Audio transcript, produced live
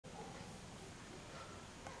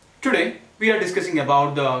Today we are discussing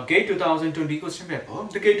about the GATE 2020 question paper.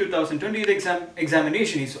 The GATE 2020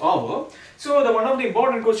 examination is over. So the one of the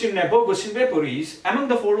important question in above question paper is, among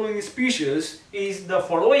the following species is the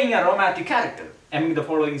following aromatic character. Among the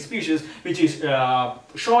following species which is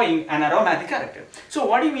showing an aromatic character. So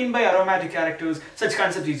what do you mean by aromatic characters? Such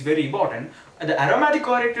concept is very important. The aromatic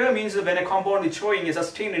character means when a compound is showing a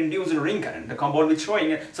sustained induced ring current. The compound is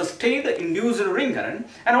showing a sustained induced ring current,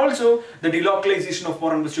 and also the delocalization of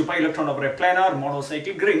 4n+2 pi electron over a planar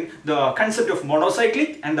monocyclic ring. The concept of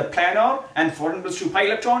monocyclic and the planar and 4n+2 pi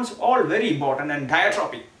electrons all very important, and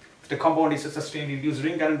diatropic. The compound is a sustained induced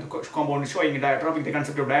ring current, the compound is showing a diatropic. The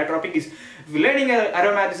concept of diatropic is, if learning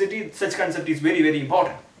aromaticity, such concept is very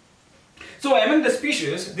important. So among the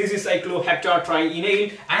species, this is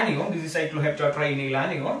cycloheptatrienyl anion. This is cycloheptatrienyl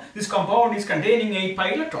anion. This compound is containing 8 pi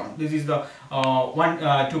electron. This is the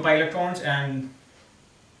 2 pi electrons and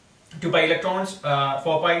 2 pi electrons, 4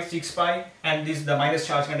 pi, 6 pi, and this is the minus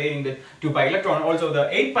charge containing the 2 pi electron. Also the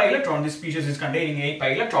 8 pi electron, this species is containing 8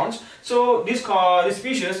 pi electrons. So this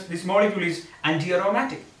species, this molecule is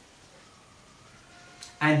anti-aromatic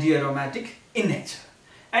in nature.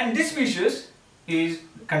 And this species is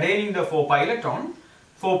containing the 4 pi electron,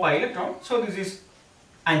 so this is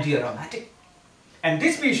anti-aromatic. And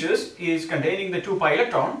this species is containing the 2 pi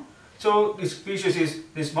electron, so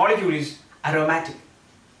this molecule is aromatic.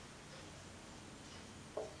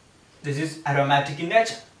 This is aromatic in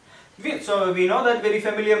nature. So we know that very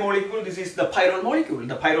familiar molecule, this is the pyrrole molecule.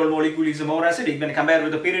 The pyrrole molecule is more acidic when compared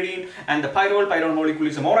with the pyridine, and the pyrrole molecule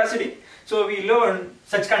is more acidic. So we learn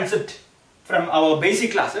such concept from our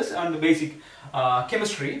basic classes on the basic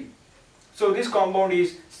chemistry. So this compound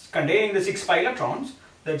is containing the 6 pi electrons,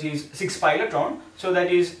 that is 6 pi electron, so that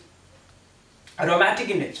is aromatic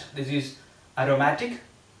in nature. This is aromatic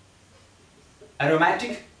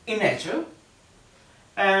in nature.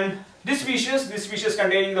 And this species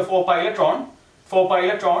containing the 4 pi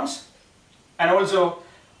electrons, and also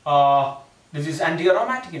this is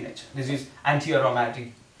anti-aromatic in nature. This is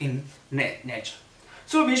anti-aromatic in nature.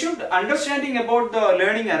 So we should understanding about the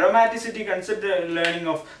learning aromaticity concept, the learning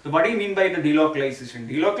of what do you mean by the delocalization.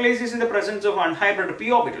 Delocalization in the presence of unhybrid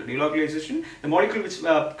p orbital. Delocalization, the molecule which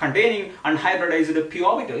containing unhybridized p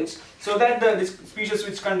orbitals, so that this species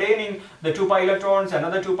which containing the 2 pi electrons,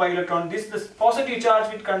 another 2 pi electron, this positive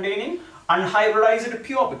charge with containing unhybridized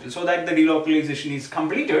p orbital, so that the delocalization is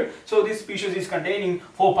completed. So this species is containing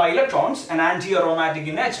 4 pi electrons and anti-aromatic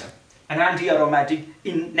in nature.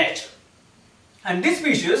 And this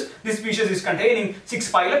species is containing 6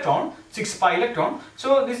 pi electron.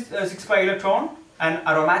 So this 6 pi electron and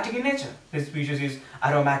aromatic in nature. This species is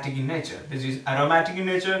aromatic in nature. This is aromatic in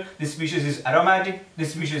nature. This species is aromatic.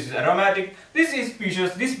 This species is aromatic. This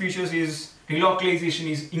species is delocalization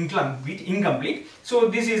is incomplete. So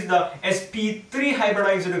this is the sp3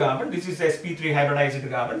 hybridized carbon. This is sp3 hybridized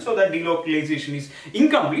carbon. So that delocalization is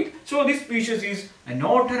incomplete. So this species is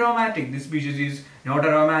not aromatic. This species is not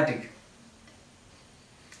aromatic.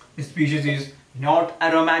 This species is not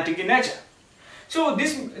aromatic in nature. So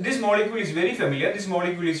this molecule is very familiar.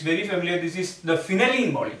 This is the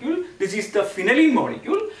phenylene molecule.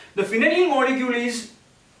 The phenylene molecule is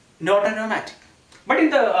not aromatic. But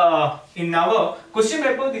in our question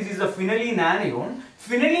paper, this is the phenylene anion.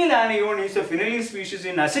 Phenylene anion is a phenylene species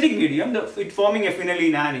in acidic medium. It forming a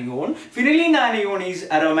phenylene anion. Phenylene anion is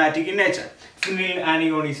aromatic in nature. Phenylene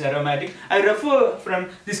anion is aromatic. I refer from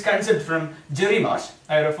this concept from Jerry Marsh.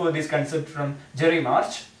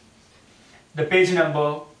 The page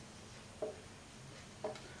number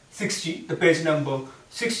 60. The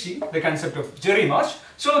concept of Jerry Marsh.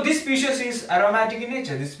 So this species is aromatic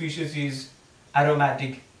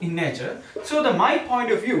in nature. So my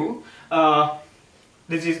point of view,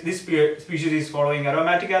 this species is following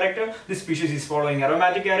aromatic character, this species is following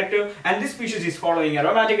aromatic character, and this species is following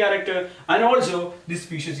aromatic character, and also this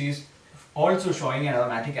species is also showing an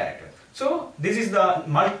aromatic character. So this is the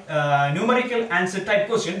numerical answer type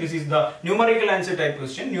question.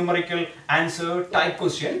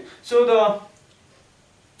 So the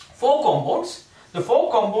four compounds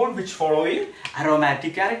which following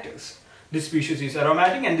aromatic characters. This species is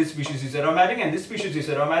aromatic, and this species is aromatic, and this species is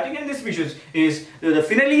aromatic, and this species is the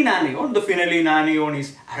phenylene anion. The phenylene anion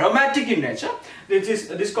is aromatic in nature.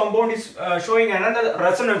 This compound is showing another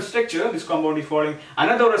resonance structure. This compound is following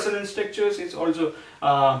another resonance structures. It's also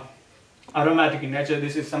aromatic in nature.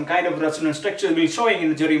 This is some kind of resonance structure will showing in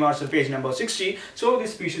the Jerry Marsh page number 60. So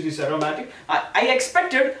this species is aromatic. I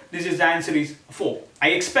expected the answer is 4.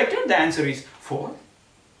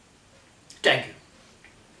 Thank you.